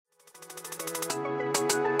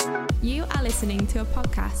You are listening to a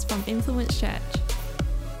podcast from Influence Church.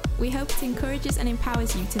 We hope it encourages and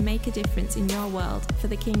empowers you to make a difference in your world for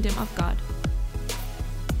the kingdom of God.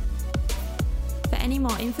 For any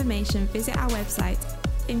more information, visit our website,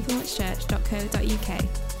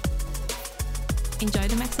 influencechurch.co.uk. Enjoy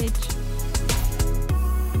the message.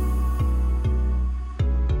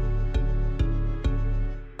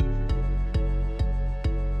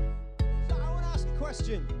 So I want to ask a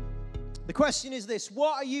question. The question is this: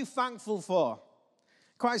 what are you thankful for?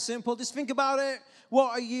 Quite simple. Just think about it.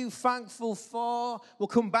 What are you thankful for? We'll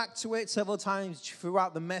come back to it several times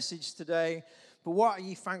throughout the message today. But what are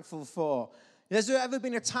you thankful for? Has there ever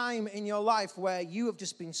been a time in your life where you have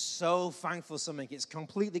just been so thankful for something? It's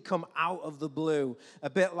completely come out of the blue. A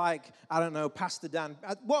bit like, I don't know, Pastor Dan.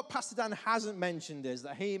 What Pastor Dan hasn't mentioned is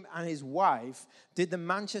that he and his wife did the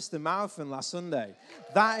Manchester Marathon last Sunday.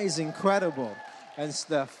 That is incredible and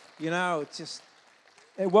stuff. You know, just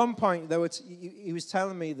at one point, he was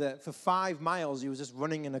telling me that for 5 miles, he was just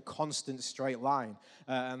running in a constant straight line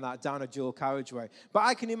and that down a dual carriageway. But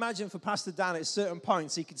I can imagine for Pastor Dan, at certain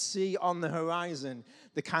points, he could see on the horizon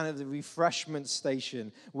the kind of the refreshment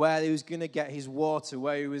station where he was going to get his water,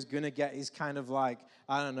 where he was going to get his kind of like,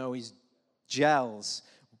 I don't know, his gels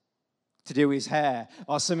to do his hair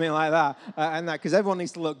or something like that, and that because everyone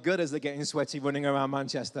needs to look good as they're getting sweaty running around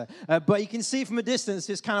Manchester. But you can see from a distance,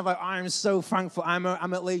 it's kind of like, I'm so thankful. I'm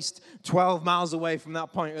at least 12 miles away from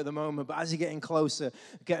that point at the moment. But as you're getting closer,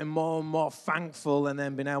 getting more and more thankful, and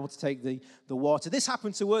then being able to take the water. This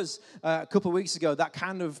happened to us a couple of weeks ago. That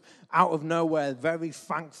kind of out of nowhere, very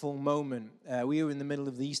thankful moment. We were in the middle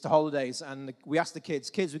of the Easter holidays, and we asked the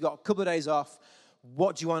kids, we got a couple of days off.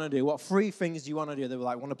 What do you want to do? What 3 things do you want to do? They were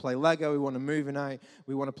like, we want to play Lego, we want to movie night,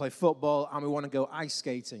 we want to play football, and we want to go ice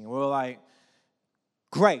skating. And we were like,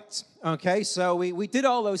 great. Okay, so we did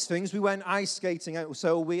all those things. We went ice skating.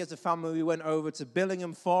 So we as a family, we went over to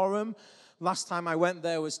Billingham Forum. Last time I went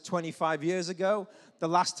there was 25 years ago. The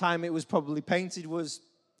last time it was probably painted was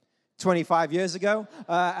 25 years ago,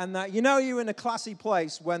 and that you're in a classy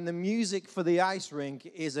place when the music for the ice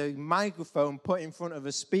rink is a microphone put in front of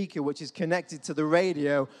a speaker which is connected to the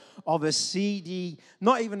radio of a CD.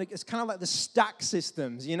 It's kind of like the stack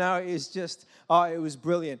systems, It's just, it was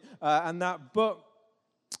brilliant,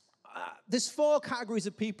 there's 4 categories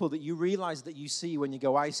of people that you realize that you see when you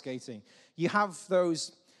go ice skating. You have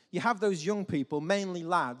those young people, mainly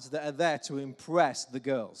lads, that are there to impress the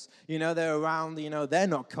girls. They're around, they're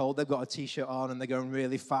not cold. They've got a T-shirt on, and they're going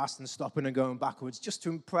really fast and stopping and going backwards just to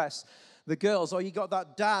impress the girls. Or you got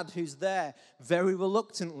that dad who's there very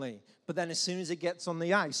reluctantly. But then as soon as he gets on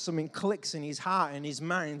the ice, something clicks in his heart and his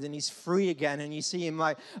mind, and he's free again. And you see him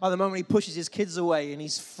like, at the moment he pushes his kids away, and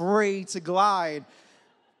he's free to glide.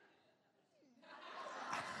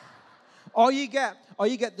 Or you get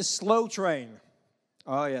the slow train.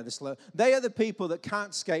 Oh, yeah, they are the people that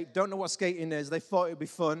can't skate, don't know what skating is. They thought it would be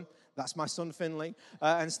fun. That's my son, Finley,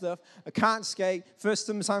 and stuff. I can't skate. First,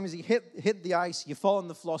 sometimes you hit the ice, you fall on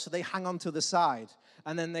the floor, so they hang on to the side.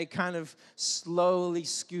 And then they kind of slowly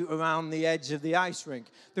scoot around the edge of the ice rink.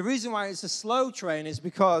 The reason why it's a slow train is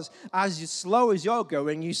because as slow as you're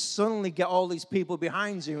going, you suddenly get all these people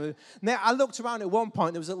behind you. Now, I looked around at one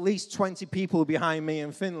point, there was at least 20 people behind me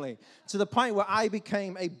and Finley, to the point where I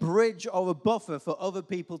became a bridge or a buffer for other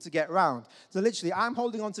people to get round. So literally, I'm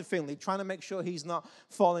holding on to Finley, trying to make sure he's not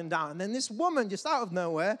falling down. And then this woman, just out of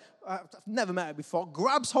nowhere, I've never met her before,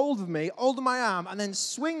 grabs hold of me, hold of my arm, and then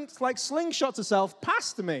swings, like slingshots herself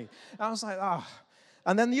past me. And I was like, oh.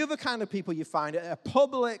 And then the other kind of people you find at a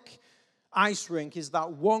public ice rink is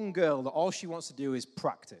that one girl that all she wants to do is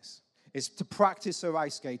practice. Is to practice her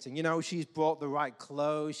ice skating. She's brought the right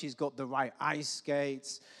clothes, she's got the right ice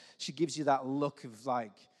skates. She gives you that look of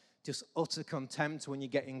like just utter contempt when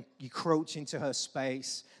you crouch into her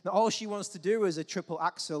space. Now, all she wants to do is a triple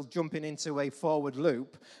axel jumping into a forward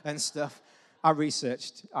loop and stuff. I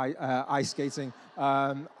researched ice skating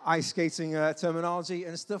terminology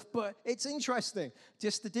and stuff, but it's interesting,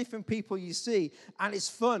 just the different people you see, and it's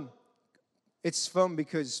fun. It's fun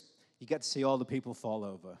because you get to see all the people fall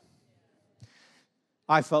over.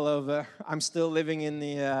 I fell over. I'm still living in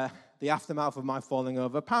the aftermath of my falling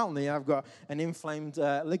over. Apparently, I've got an inflamed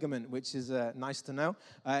ligament, which is nice to know.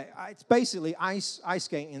 It's basically, ice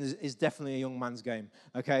skating is definitely a young man's game,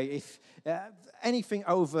 okay? If anything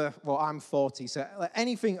over, well, I'm 40, so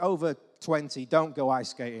anything over 20, don't go ice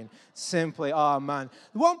skating. Simply, oh, man.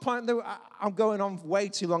 At one point, I'm going on way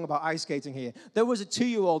too long about ice skating here. There was a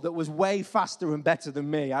 2-year-old that was way faster and better than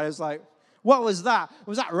me. I was like, what was that?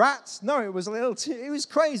 Was that rats? No, it was it was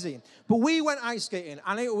crazy. But we went ice skating,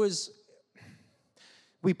 and it was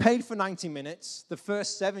We paid for 90 minutes. The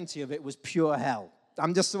first 70 of it was pure hell.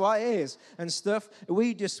 I'm just what it is and stuff.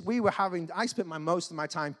 I spent most of my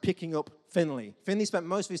time picking up Finley. Finley spent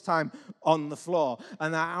most of his time on the floor.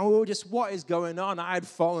 And I was just, what is going on? I had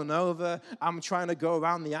fallen over. I'm trying to go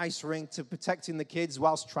around the ice rink to protecting the kids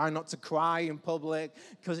whilst trying not to cry in public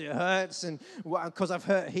because it hurts. And because I've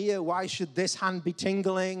hurt here, why should this hand be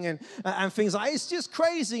tingling? And things like that. It's just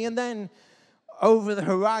crazy. And then over the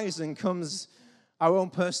horizon comes our own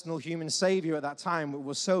personal human savior at that time. It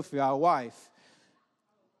was Sophie, our wife.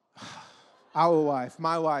 Our wife,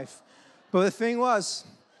 my wife. But the thing was,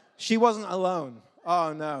 she wasn't alone.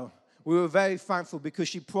 Oh, no. We were very thankful because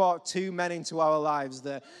she brought two men into our lives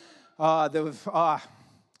that I'm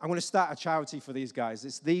going to start a charity for these guys.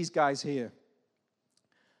 It's these guys here.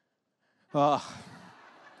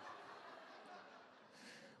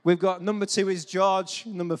 We've got number 2 is George,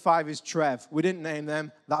 number 5 is Trev. We didn't name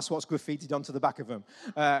them. That's what's graffitied onto the back of them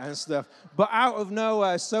and stuff. But out of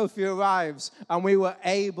nowhere, Sophie arrives, and we were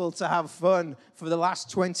able to have fun for the last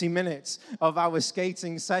 20 minutes of our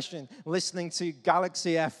skating session, listening to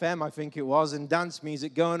Galaxy FM, I think it was, and dance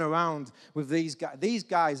music going around with these guys. These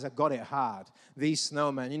guys have got it hard, these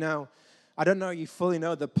snowmen. You know, I don't know you fully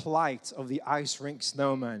know the plight of the ice rink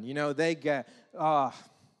snowmen. You know, they get...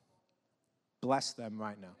 bless them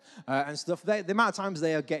right now, and stuff. The amount of times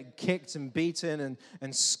they are getting kicked and beaten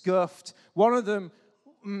and scuffed. One of them,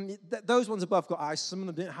 those ones above got eyes. Some of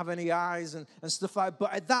them didn't have any eyes and stuff like that.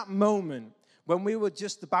 But at that moment, when we were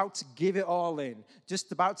just about to give it all in,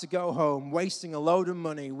 just about to go home, wasting a load of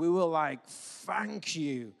money, we were like, thank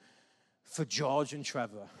you for George and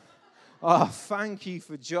Trevor. Oh, thank you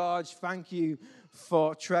for George. Thank you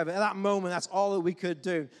for Trevor. At that moment, that's all that we could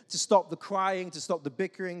do to stop the crying, to stop the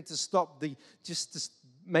bickering, to stop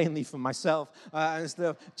mainly for myself, and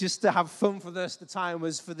stuff, just to have fun for the time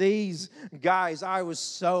was for these guys. I was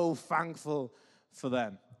so thankful for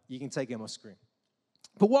them. You can take it on my screen.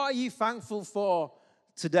 But what are you thankful for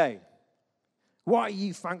today? What are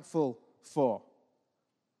you thankful for?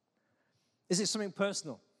 Is it something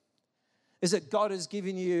personal? Is it God has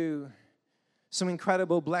given you some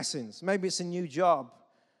incredible blessings? Maybe it's a new job,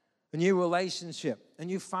 a new relationship, a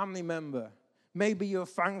new family member. Maybe you're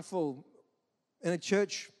thankful in a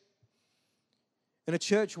church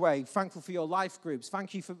way, thankful for your life groups,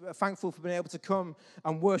 thankful for being able to come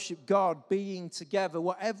and worship God, being together.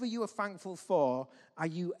 Whatever you are thankful for, are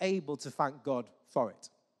you able to thank God for it?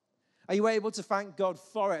 Are you able to thank God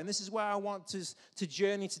for it? And this is where I want to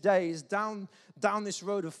journey today, is down this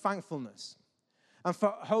road of thankfulness. And for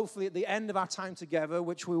hopefully at the end of our time together,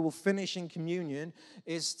 which we will finish in communion,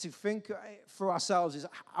 is to think for ourselves, is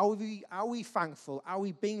are we thankful? Are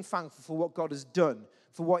we being thankful for what God has done,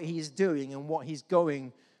 for what he is doing and what he's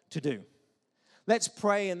going to do? Let's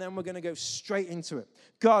pray, and then we're going to go straight into it.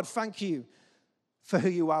 God, thank you for who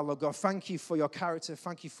you are, Lord God. Thank you for your character.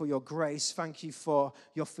 Thank you for your grace. Thank you for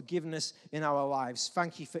your forgiveness in our lives.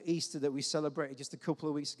 Thank you for Easter that we celebrated just a couple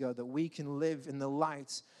of weeks ago, that we can live in the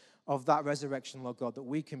light of that resurrection, Lord God, that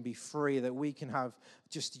we can be free, that we can have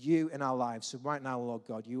just you in our lives. So right now, Lord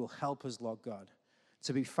God, you will help us, Lord God,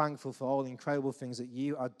 to be thankful for all the incredible things that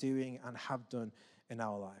you are doing and have done in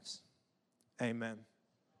our lives. Amen.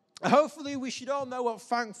 Hopefully, we should all know what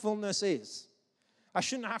thankfulness is. I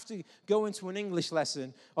shouldn't have to go into an English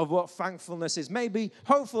lesson of what thankfulness is. Maybe,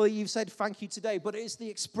 hopefully, you've said thank you today, but it's the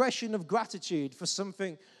expression of gratitude for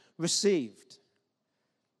something received.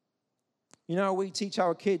 You know, we teach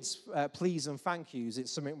our kids please and thank yous.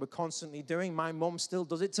 It's something we're constantly doing. My mum still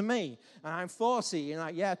does it to me. And I'm 40. And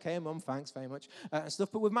like, yeah, okay, mum, thanks very much. And stuff.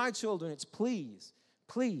 But with my children, it's please,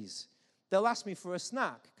 please. They'll ask me for a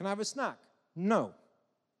snack. Can I have a snack? No.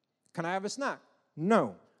 Can I have a snack?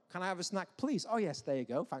 No. Can I have a snack, please? Oh, yes, there you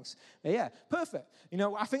go. Thanks. Yeah, perfect. You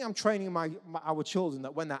know, I think I'm training our children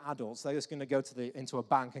that when they're adults, they're just going to go into a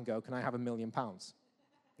bank and go, can I have £1 million?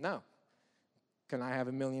 No. Can I have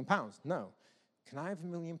 £1 million? No. Can I have £1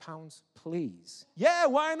 million, please? Yeah,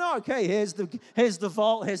 why not? Okay, here's the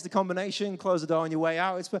vault, here's the combination. Close the door on your way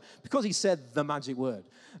out. It's because he said the magic word.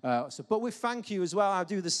 But with thank you as well, I'll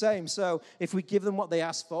do the same. So if we give them what they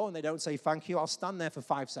ask for and they don't say thank you, I'll stand there for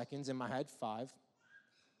 5 seconds in my head. 5,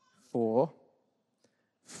 4,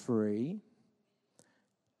 3,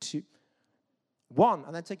 2, 1,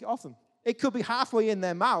 and then take it off them. It could be halfway in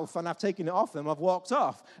their mouth, and I've taken it off them. I've walked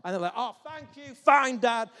off, and they're like, "Oh, thank you, fine,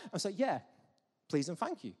 Dad." I say, "Yeah, please and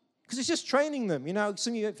thank you," because it's just training them. You know,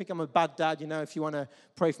 some of you think I'm a bad dad. You know, if you want to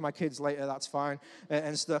pray for my kids later, that's fine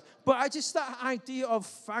and stuff. But that idea of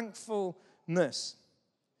thankfulness.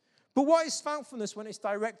 But what is thankfulness when it's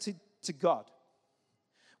directed to God?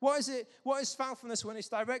 What is it? What is thankfulness when it's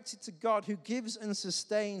directed to God who gives and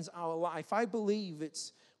sustains our life? I believe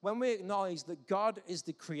it's when we acknowledge that God is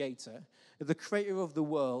the creator of the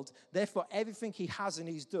world. Therefore, everything he has and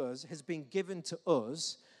he does has been given to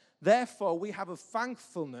us. Therefore, we have a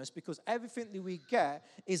thankfulness because everything that we get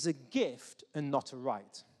is a gift and not a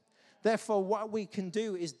right. Therefore, what we can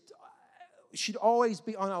do is, should always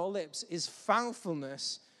be on our lips, is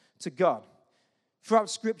thankfulness to God. Throughout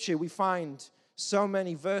Scripture, we find so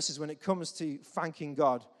many verses when it comes to thanking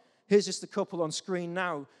God. Here's just a couple on screen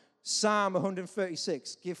now. Psalm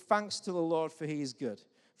 136, give thanks to the Lord for he is good,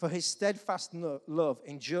 for his steadfast love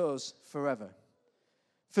endures forever.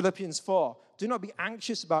 Philippians 4, do not be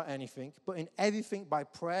anxious about anything, but in everything by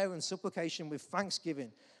prayer and supplication with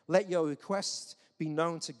thanksgiving, let your requests be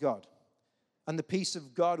known to God. And the peace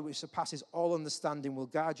of God, which surpasses all understanding, will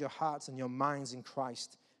guard your hearts and your minds in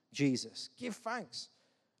Christ Jesus. Give thanks.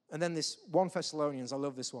 And then this 1 Thessalonians, I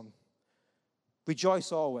love this one.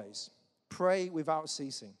 Rejoice always. Pray without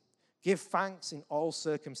ceasing. Give thanks in all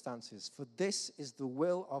circumstances, for this is the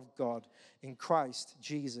will of God in Christ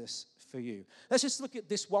Jesus for you. Let's just look at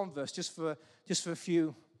this one verse just for a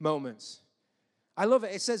few moments. I love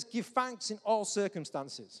it. It says, give thanks in all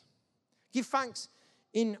circumstances. Give thanks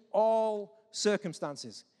in all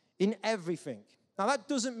circumstances, in everything. Now, that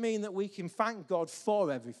doesn't mean that we can thank God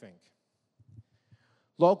for everything.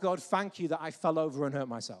 Lord God, thank you that I fell over and hurt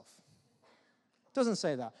myself. It doesn't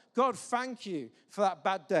say that. God, thank you for that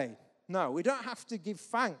bad day. No, we don't have to give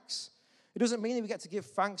thanks. It doesn't mean that we get to give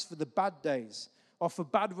thanks for the bad days or for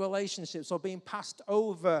bad relationships or being passed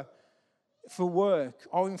over for work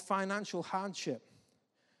or in financial hardship.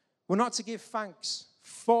 We're not to give thanks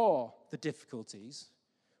for the difficulties,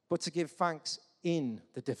 but to give thanks in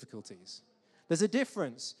the difficulties. There's a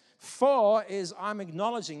difference. For is I'm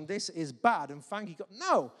acknowledging this is bad and thank you God.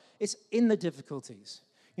 No, it's in the difficulties.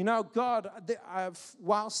 You know, God,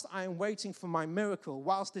 whilst I am waiting for my miracle,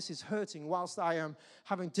 whilst this is hurting, whilst I am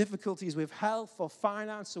having difficulties with health or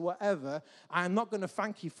finance or whatever, I am not going to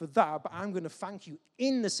thank you for that, but I'm going to thank you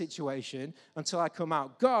in the situation until I come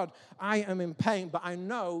out. God, I am in pain, but I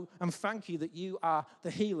know and thank you that you are the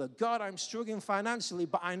healer. God, I'm struggling financially,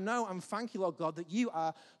 but I know and thank you, Lord God, that you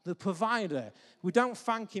are the provider. We don't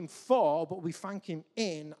thank him for, but we thank him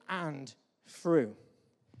in and through.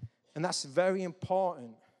 And that's very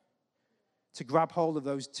important to grab hold of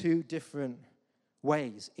those two different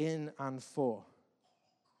ways, in and for.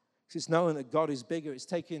 Because it's knowing that God is bigger. It's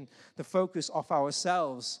taking the focus off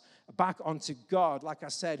ourselves back onto God, like I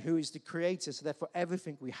said, who is the creator. So therefore,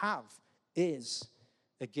 everything we have is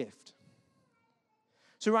a gift.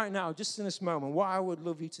 So right now, just in this moment, what I would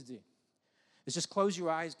love you to do is just close your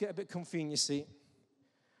eyes, get a bit comfy in your seat,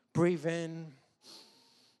 breathe in,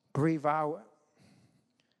 breathe out.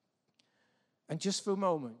 And just for a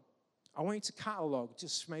moment, I want you to catalog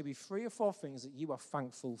just maybe 3 or 4 things that you are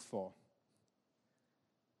thankful for.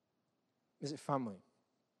 Is it family?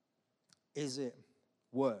 Is it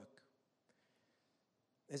work?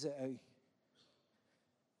 Is it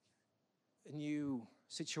a new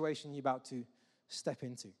situation you're about to step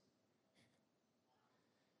into?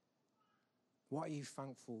 What are you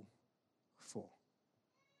thankful for?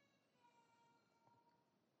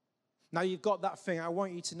 Now you've got that thing. I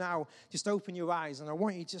want you to now just open your eyes, and I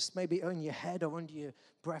want you just maybe on your head or under your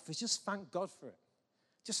breath is just thank God for it.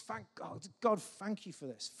 Just thank God. God, thank you for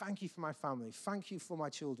this. Thank you for my family. Thank you for my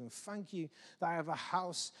children. Thank you that I have a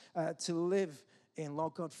house to live in.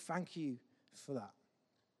 Lord God, thank you for that.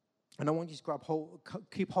 And I want you to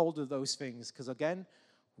keep hold of those things because, again,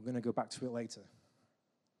 we're going to go back to it later.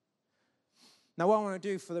 Now, what I want to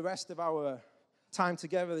do for the rest of our time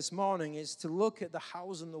together this morning is to look at the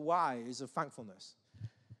hows and the whys of thankfulness.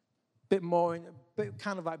 Bit more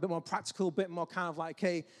practical, bit more kind of like,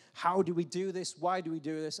 hey, how do we do this? Why do we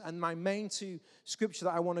do this? And my main 2 scripture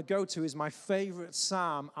that I want to go to is my favorite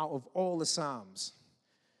psalm out of all the psalms.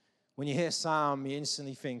 When you hear psalm, you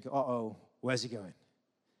instantly think, uh-oh, where's he going?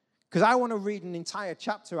 Because I want to read an entire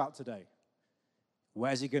chapter out today.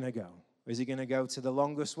 Where's he going to go? Is he going to go to the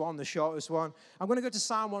longest one, the shortest one? I'm going to go to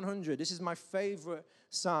Psalm 100. This is my favorite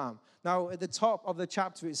psalm. Now, at the top of the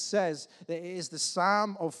chapter, it says that it is the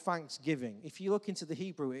psalm of thanksgiving. If you look into the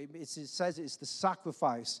Hebrew, it says it's the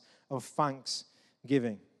sacrifice of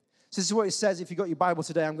thanksgiving. So this is what it says. If you've got your Bible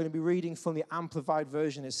today, I'm going to be reading from the Amplified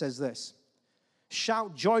Version. It says this: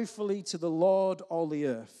 Shout joyfully to the Lord, all the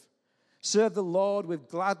earth. Serve the Lord with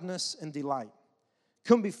gladness and delight.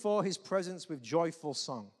 Come before his presence with joyful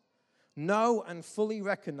song. Know and fully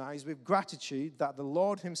recognize with gratitude that the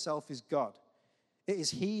Lord himself is God. It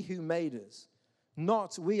is he who made us,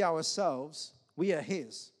 not we ourselves. We are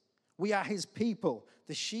his. We are his people,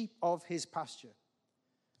 the sheep of his pasture.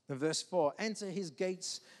 And verse 4, enter his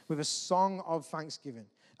gates with a song of thanksgiving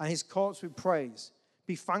and his courts with praise.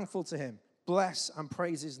 Be thankful to him. Bless and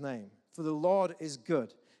praise his name. For the Lord is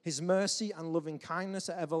good. His mercy and loving kindness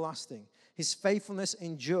are everlasting. His faithfulness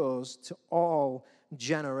endures to all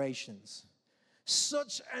generations.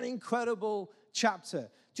 Such an incredible chapter.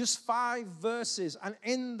 Just 5 verses. And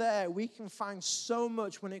in there, we can find so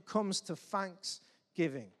much when it comes to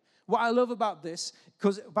thanksgiving. What I love about this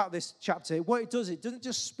chapter, what it does, it doesn't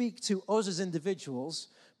just speak to us as individuals,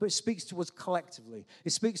 but it speaks to us collectively.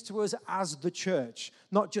 It speaks to us as the church,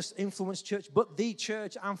 not just Influence Church, but the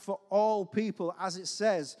church, and for all people, as it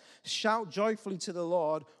says, shout joyfully to the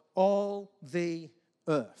Lord, all the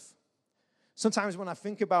earth. Sometimes when I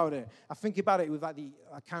think about it with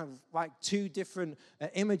kind of like 2 different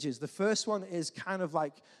images. The first one is kind of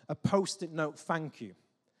like a post-it note thank you,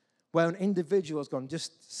 where an individual has gone,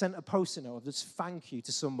 just sent a post-it note of just thank you to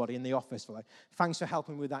somebody in the office for like, thanks for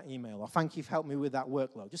helping me with that email, or thank you for helping me with that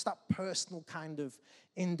workload. Just that personal kind of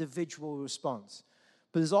individual response.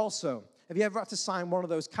 But there's also, have you ever had to sign one of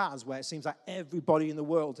those cards where it seems like everybody in the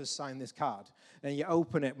world has signed this card? And you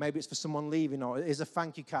open it, maybe it's for someone leaving, or it is a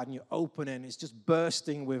thank you card, and you open it, and it's just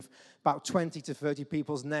bursting with about 20 to 30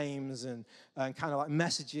 people's names and kind of like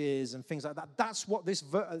messages and things like that. That's what this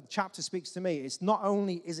chapter speaks to me. It's not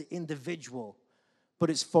only is it individual, but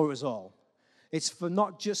it's for us all. It's for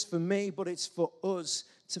not just for me, but it's for us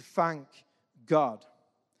to thank God.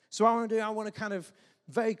 So what I want to kind of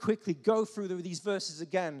very quickly go through these verses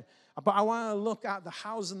again, but I want to look at the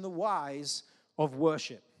hows and the whys of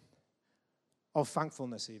worship, of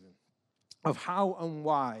thankfulness even, of how and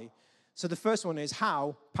why. So the first one is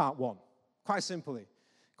how, part 1. Quite simply,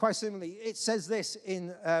 it says this in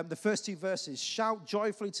the first 2 verses, shout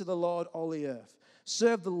joyfully to the Lord, all the earth.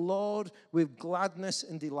 Serve the Lord with gladness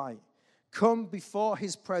and delight. Come before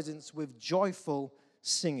his presence with joyful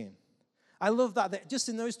singing. I love that just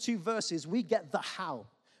in those 2 verses, we get the how.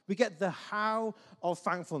 We get the how of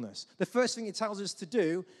thankfulness. The first thing it tells us to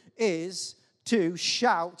do is to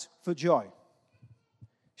shout for joy.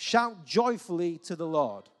 Shout joyfully to the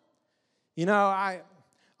Lord. You know,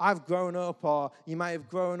 I've grown up, or you might have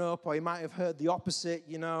grown up, or you might have heard the opposite,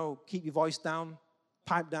 you know, keep your voice down,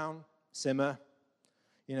 pipe down, simmer,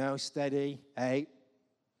 you know, steady, hey,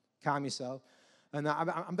 calm yourself. And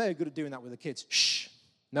I'm very good at doing that with the kids. Shh,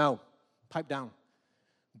 no. Pipe down.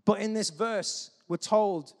 But in this verse, we're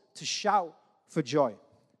told to shout for joy.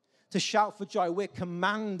 To shout for joy. We're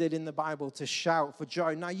commanded in the Bible to shout for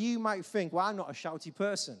joy. Now, you might think, well, I'm not a shouty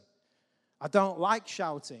person. I don't like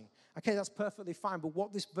shouting. Okay, that's perfectly fine. But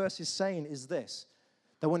what this verse is saying is this,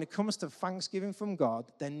 that when it comes to thanksgiving from God,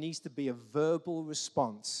 there needs to be a verbal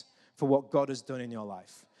response for what God has done in your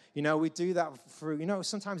life. You know, we do that through, you know,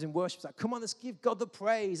 sometimes in worship, it's like, come on, let's give God the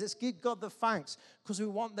praise. Let's give God the thanks, because we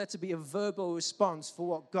want there to be a verbal response for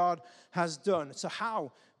what God has done. So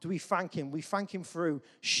how do we thank him? We thank him through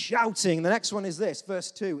shouting. The next one is this,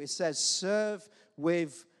 verse 2. It says, serve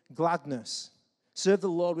with gladness. Serve the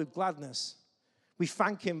Lord with gladness. We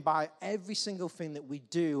thank him by every single thing that we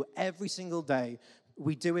do every single day.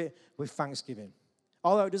 We do it with thanksgiving.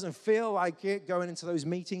 Although it doesn't feel like it, going into those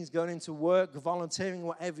meetings, going into work, volunteering,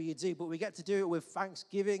 whatever you do, but we get to do it with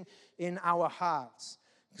thanksgiving in our hearts.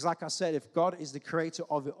 Because like I said, if God is the creator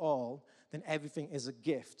of it all, then everything is a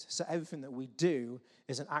gift. So everything that we do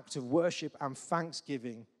is an act of worship and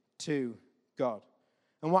thanksgiving to God.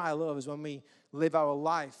 And what I love is when we live our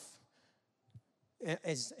life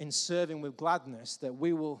in serving with gladness, that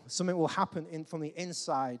something will happen from the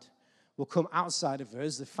inside, will come outside of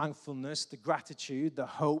us, the thankfulness, the gratitude, the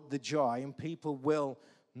hope, the joy, and people will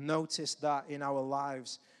notice that in our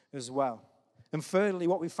lives as well. And thirdly,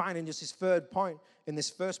 what we find in just this third point, in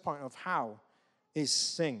this first point of how, is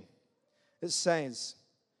sing. It says,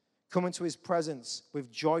 come into his presence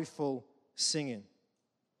with joyful singing.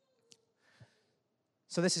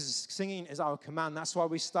 So singing is our command. That's why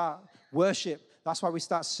we start worship. That's why we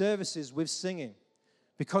start services with singing.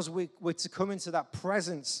 Because we're to come into that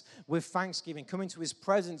presence with thanksgiving, come into his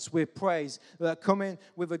presence with praise, come in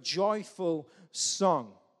with a joyful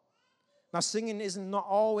song. Now, singing isn't not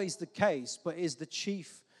always the case, but is the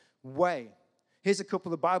chief way. Here's a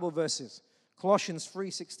couple of Bible verses. Colossians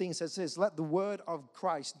 3:16 says this, let the word of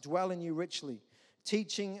Christ dwell in you richly,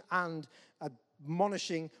 teaching and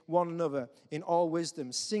admonishing one another in all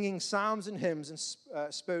wisdom, singing psalms and hymns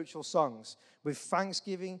and spiritual songs with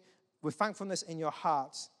thanksgiving, with thankfulness in your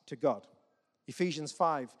hearts to God. Ephesians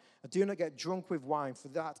 5, do not get drunk with wine, for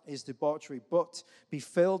that is debauchery, but be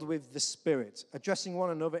filled with the Spirit, addressing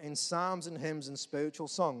one another in psalms and hymns and spiritual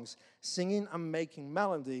songs, singing and making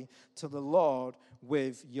melody to the Lord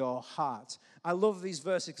with your heart. I love these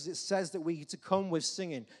verses because it says that we need to come with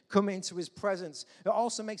singing, come into his presence. It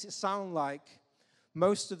also makes it sound like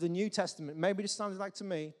most of the New Testament, maybe this sounds like to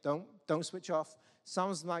me, don't switch off,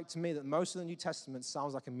 sounds like to me that most of the New Testament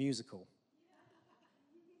sounds like a musical.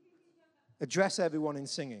 Address everyone in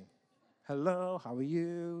singing. Hello, how are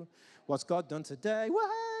you? What's God done today?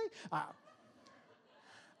 Why?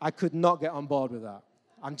 I could not get on board with that.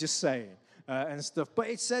 I'm just saying and stuff. But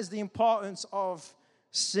it says the importance of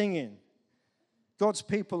singing. God's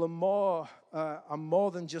people are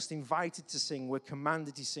more than just invited to sing. We're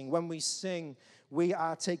commanded to sing. When we sing, we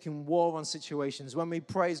are taking war on situations. When we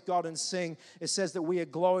praise God and sing, it says that we are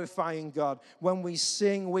glorifying God. When we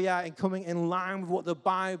sing, we are coming in line with what the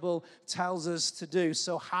Bible tells us to do.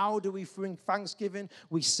 So how do we bring thanksgiving?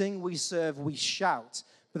 We sing, we serve, we shout.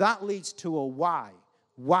 But that leads to a why.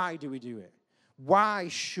 Why do we do it? Why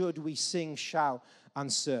should we sing, shout,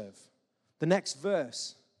 and serve? The next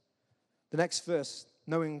verse,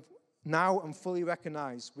 knowing now and fully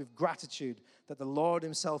recognize with gratitude that the Lord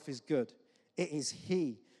himself is good. It is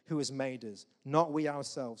he who has made us, not we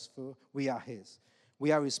ourselves, for we are his.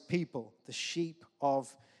 We are his people, the sheep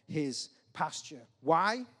of his pasture.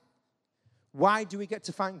 Why? Why do we get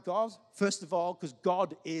to thank God? First of all, because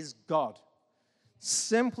God is God.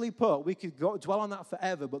 Simply put, we could dwell on that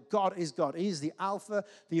forever, but God is God. He is the Alpha,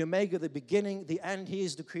 the Omega, the beginning, the end. He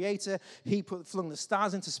is the creator. He flung the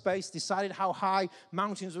stars into space, decided how high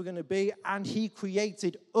mountains were going to be, and he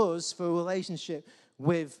created us for a relationship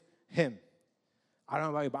with him. I don't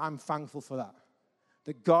know about you, but I'm thankful for that.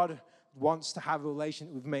 That God wants to have a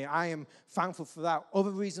relationship with me. I am thankful for that.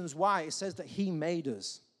 Other reasons why, it says that he made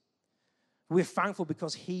us. We're thankful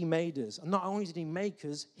because he made us. And not only did he make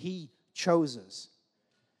us, he chose us.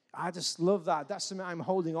 I just love that. That's something I'm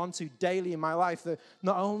holding on to daily in my life, that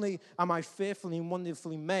not only am I fearfully and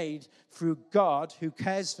wonderfully made through God who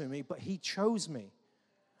cares for me, but he chose me.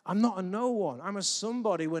 I'm not a no one. I'm a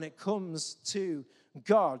somebody when it comes to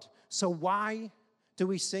God. So why do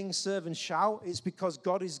we sing, serve, and shout? It's because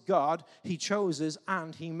God is God, he chose us,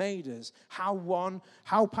 and he made us. How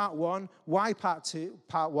part one, why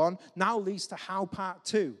part one, now leads to how part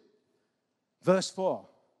two. Verse 4,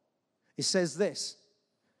 it says this,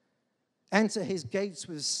 enter his gates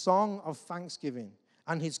with song of thanksgiving,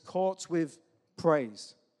 and his courts with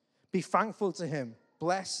praise. Be thankful to him,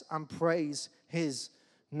 bless and praise his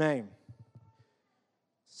name.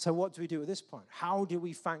 So what do we do at this point? How do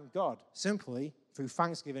we thank God? Simply through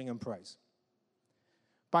thanksgiving and praise.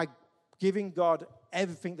 By giving God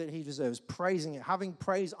everything that he deserves, praising it, having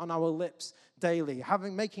praise on our lips daily,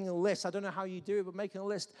 making a list. I don't know how you do it, but making a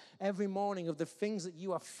list every morning of the things that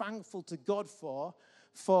you are thankful to God for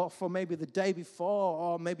maybe the day before,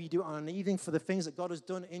 or maybe you do it on an evening for the things that God has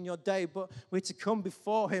done in your day. But we're to come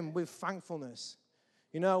before him with thankfulness.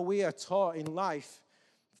 You know, we are taught in life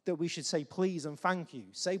that we should say please and thank you.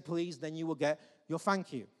 Say please, then you will get your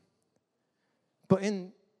thank you. But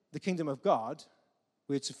in the kingdom of God,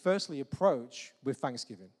 we're to firstly approach with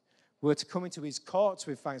thanksgiving. We're to come into his courts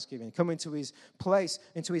with thanksgiving, come into his place,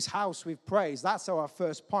 into his house with praise. That's our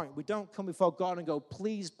first point. We don't come before God and go,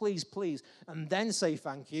 please, please, please, and then say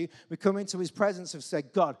thank you. We come into his presence and say,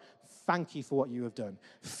 God, thank you for what you have done.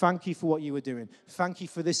 Thank you for what you are doing. Thank you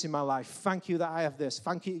for this in my life. Thank you that I have this.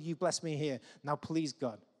 Thank you you blessed me here. Now, please,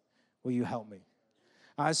 God, will you help me?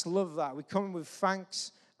 I just love that. We come with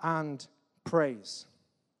thanks and praise.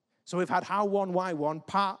 So we've had how one, why one,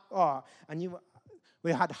 part R, and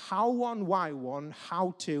we had how one, why one,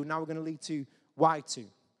 how two. Now we're going to lead to why two.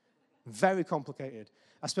 Very complicated.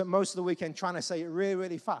 I spent most of the weekend trying to say it really,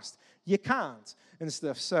 really fast. You can't and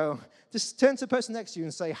stuff. So just turn to the person next to you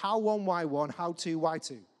and say how one, why one, how two, why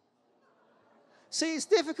two. See, it's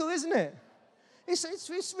difficult, isn't it?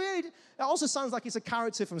 It's really, it also sounds like it's a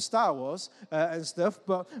character from Star Wars and stuff,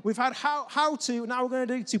 but we've had how to, now we're going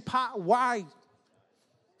to do to part why.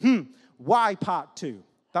 Why part two?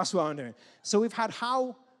 That's what I'm doing. So we've had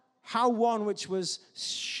how one, which was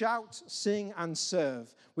shout, sing, and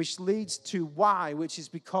serve, which leads to why, which is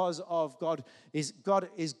because of God is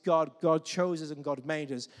God, God chose us and God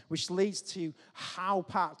made us, which leads to how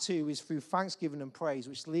part two is through thanksgiving and praise,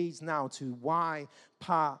 which leads now to why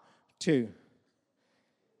part two.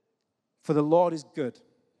 For the Lord is good.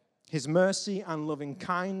 His mercy and loving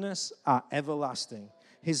kindness are everlasting.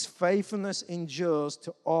 His faithfulness endures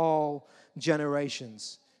to all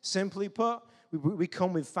generations. Simply put, we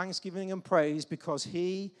come with thanksgiving and praise because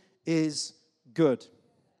he is good.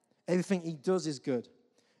 Everything he does is good.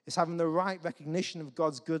 It's having the right recognition of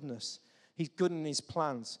God's goodness. He's good in his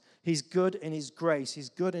plans. He's good in his grace. He's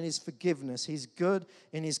good in his forgiveness. He's good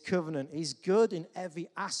in his covenant. He's good in every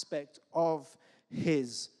aspect of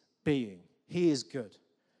his being. He is good.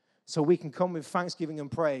 So we can come with thanksgiving and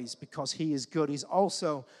praise because he is good. He's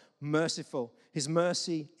also merciful. His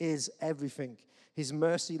mercy is everything. His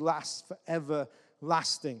mercy lasts forever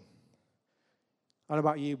lasting. I don't know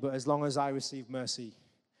about you, but as long as I receive mercy,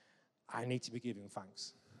 I need to be giving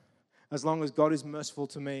thanks. As long as God is merciful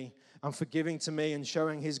to me and forgiving to me and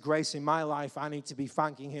showing his grace in my life, I need to be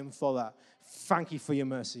thanking him for that. Thank you for your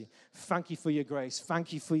mercy. Thank you for your grace.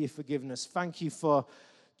 Thank you for your forgiveness. Thank you for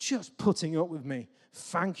just putting up with me.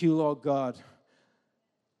 Thank you, Lord God.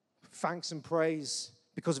 Thanks and praise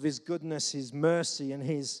because of his goodness, his mercy, and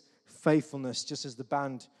his faithfulness, just as the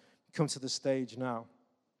band come to the stage now.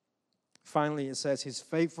 Finally, it says, his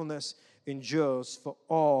faithfulness endures for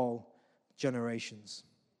all generations.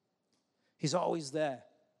 He's always there,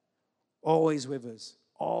 always with us,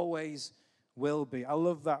 always will be. I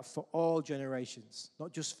love that, for all generations,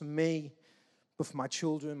 not just for me, but for my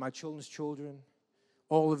children, my children's children,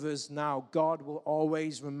 all of us now. God will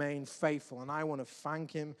always remain faithful, and I want to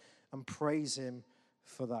thank him and praise him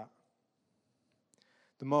for that.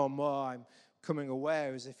 The more and more I'm becoming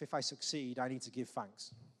aware as if I succeed, I need to give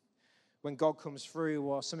thanks. When God comes through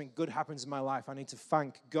or something good happens in my life, I need to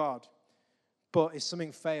thank God. But if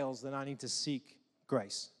something fails, then I need to seek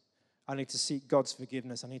grace. I need to seek God's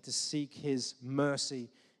forgiveness. I need to seek his mercy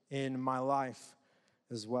in my life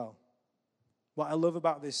as well. What I love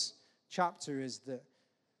about this chapter is that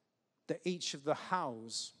each of the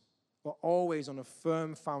hows were always on a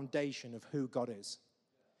firm foundation of who God is.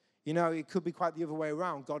 You know, it could be quite the other way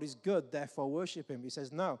around. God is good, therefore worship him. He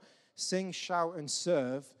says, no, sing, shout, and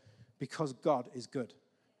serve because God is good.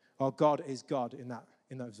 Or God is God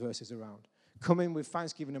in those verses around. Come in with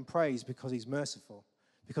thanksgiving and praise because he's merciful.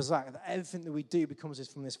 Because everything that we do becomes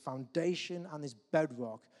from this foundation and this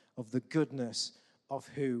bedrock of the goodness of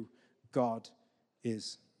who God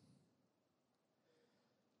is.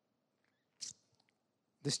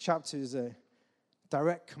 This chapter is a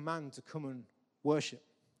direct command to come and worship,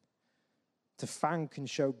 to thank and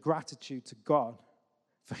show gratitude to God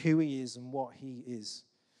for who he is and what he is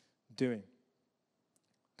doing.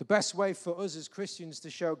 The best way for us as Christians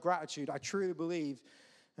to show gratitude, I truly believe,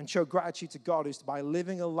 and show gratitude to God is by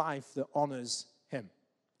living a life that honors him.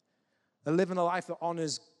 Living a life that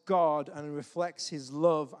honors God and reflects his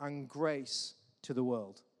love and grace to the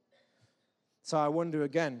world. So I wonder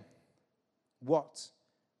again, what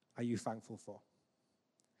are you thankful for?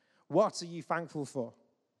 What are you thankful for?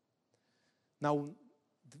 Now,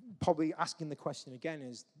 probably asking the question again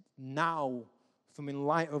is, now, from in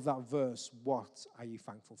light of that verse, what are you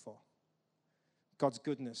thankful for? God's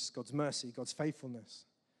goodness, God's mercy, God's faithfulness.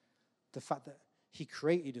 The fact that he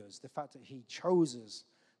created us, the fact that he chose us,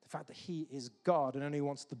 the fact that he is God and only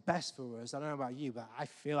wants the best for us. I don't know about you, but I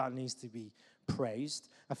feel that needs to be praised.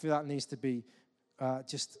 I feel that needs to be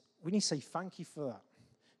we need to say thank you for that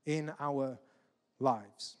in our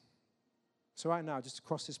lives. So right now, just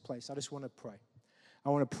across this place, I just want to pray. I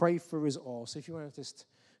want to pray for us all. So if you want to just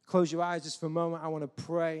close your eyes just for a moment, I want to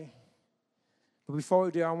pray. But before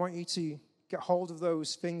we do, I want you to get hold of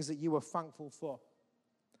those things that you are thankful for.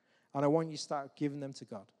 And I want you to start giving them to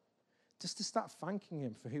God. Just to start thanking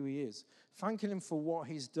him for who he is. Thanking him for what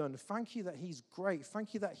he's done. Thank you that he's great.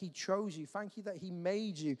 Thank you that he chose you. Thank you that he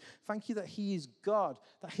made you. Thank you that he is God,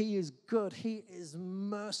 that he is good. He is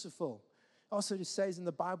merciful. Also, it says in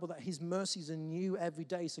the Bible that his mercies are new every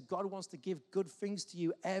day. So God wants to give good things to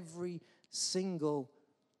you every single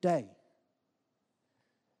day.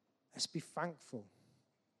 Let's be thankful.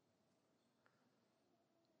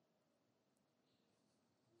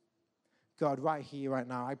 God, right here, right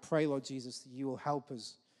now, I pray, Lord Jesus, that you will help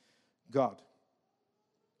us, God,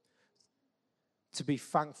 to be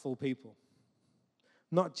thankful people.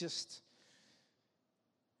 Not just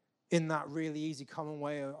in that really easy common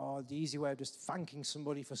way or the easy way of just thanking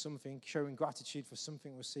somebody for something, showing gratitude for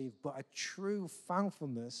something received, but a true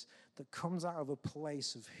thankfulness that comes out of a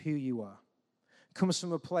place of who you are. Comes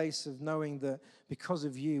from a place of knowing that because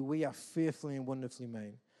of you, we are fearfully and wonderfully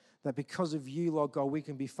made. That because of you, Lord God, we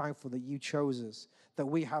can be thankful that you chose us, that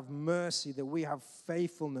we have mercy, that we have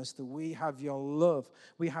faithfulness, that we have your love,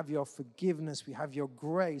 we have your forgiveness, we have your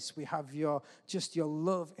grace, we have your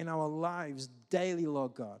love in our lives daily,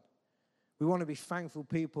 Lord God. We want to be thankful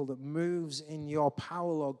people that moves in your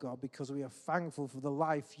power, Lord God, because we are thankful for the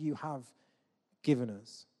life you have given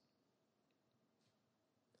us.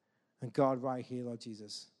 And God, right here, Lord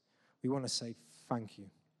Jesus, we want to say thank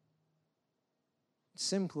you.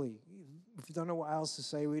 simply, if you don't know what else to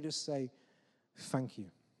say, we just say, thank you.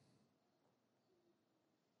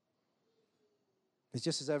 It's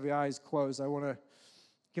just as every eye is closed, I want to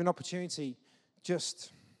give an opportunity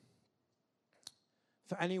just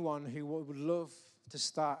for anyone who would love to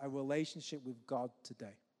start a relationship with God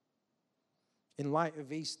today. In light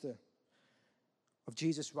of Easter, of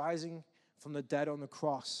Jesus rising from the dead on the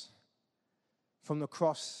cross. From the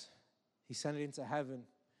cross, he ascended into heaven.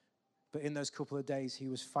 But in those couple of days, he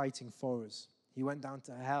was fighting for us. He went down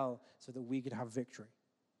to hell so that we could have victory.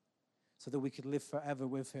 So that we could live forever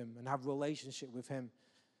with him and have a relationship with him.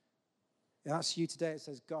 And that's you today. It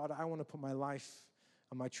says, God, I want to put my life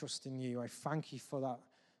and my trust in you. I thank you for that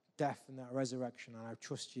death and that resurrection, and I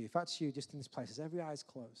trust you. If that's you, just in this place, as every eye is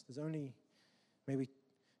closed, there's only maybe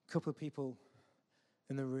a couple of people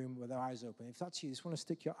in the room with their eyes open. If that's you, just want to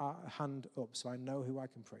stick your hand up so I know who I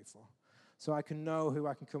can pray for. So I can know who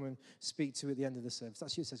I can come and speak to at the end of the service.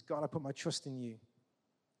 That's you. It says, God, I put my trust in you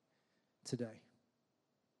today.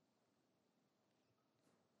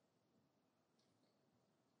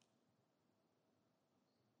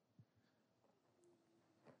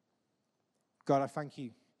 God, I thank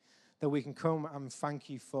you that we can come and thank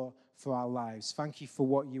you for our lives. Thank you for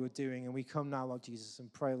what you are doing. And we come now, Lord Jesus,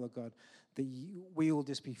 and pray, Lord God, that we will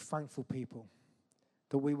just be thankful people,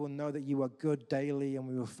 that we will know that you are good daily, and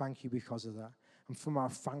we will thank you because of that. And from our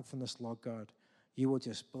thankfulness, Lord God, you will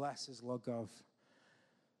just bless us, Lord God,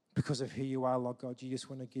 because of who you are, Lord God. You just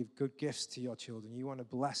want to give good gifts to your children. You want to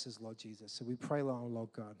bless us, Lord Jesus. So we pray,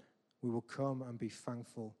 Lord God, we will come and be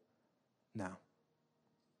thankful now.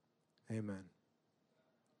 Amen.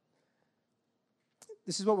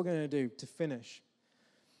 This is what we're going to do to finish.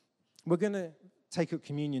 We're going to take up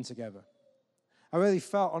communion together. I really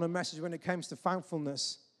felt on a message when it comes to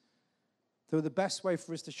thankfulness that the best way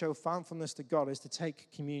for us to show thankfulness to God is to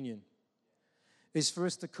take communion. Is for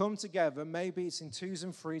us to come together, maybe it's in 2s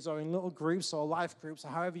and 3s or in little groups or life groups or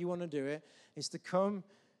however you want to do it, is to come,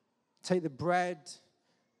 take the bread,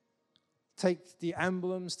 take the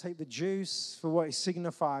emblems, take the juice for what it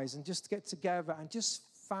signifies, and just get together and just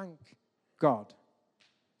thank God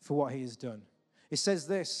for what he has done. It says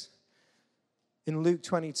this in Luke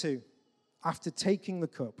 22. After taking the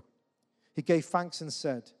cup, he gave thanks and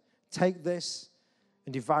said, "Take this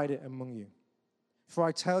and divide it among you. For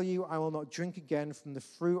I tell you, I will not drink again from the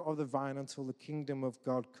fruit of the vine until the kingdom of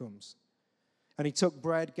God comes." And he took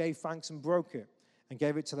bread, gave thanks, and broke it, and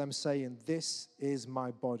gave it to them, saying, "This is my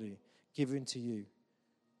body given to you.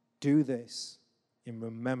 Do this in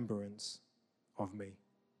remembrance of me."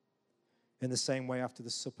 In the same way, after the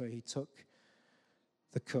supper, he took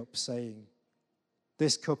the cup, saying,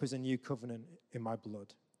 "This cup is a new covenant in my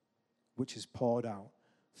blood, which is poured out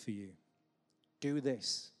for you. Do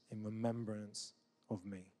this in remembrance of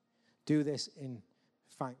me." Do this in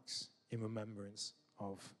thanks, in remembrance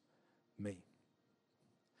of me.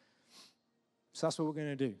 So that's what we're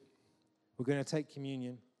going to do. We're going to take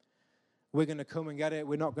communion. We're going to come and get it.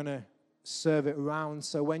 We're not going to serve it around.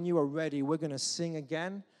 So when you are ready, we're going to sing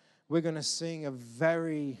again. We're going to sing a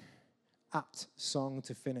very apt song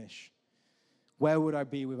to finish. Where would I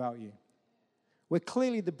be without you? Where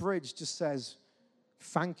clearly the bridge just says,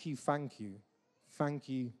 thank you, thank you, thank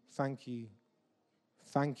you, thank you,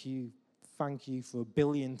 thank you, thank you for a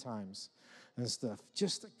billion times and stuff.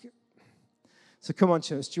 So come on,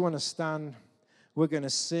 church. Do you want to stand? We're going to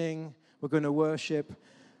sing. We're going to worship.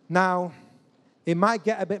 Now, it might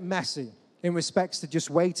get a bit messy in respects to just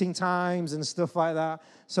waiting times and stuff like that.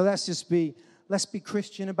 So let's be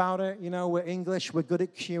Christian about it. You know, we're English. We're good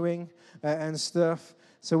at queuing and stuff.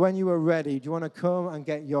 So when you are ready, do you want to come and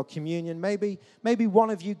get your communion? Maybe one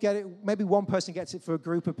of you get it. Maybe one person gets it for a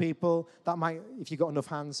group of people. That might, if you've got enough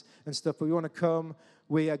hands and stuff. But we want to come.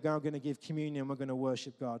 We are now going to give communion. We're going to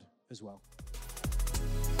worship God as well.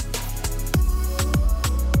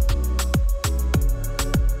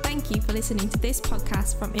 Thank you for listening to this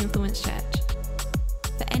podcast from Influence Church.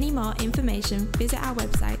 For any more information, visit our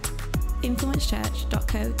website,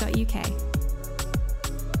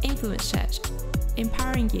 influencechurch.co.uk. Influence Church,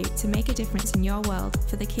 empowering you to make a difference in your world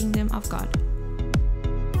for the kingdom of God.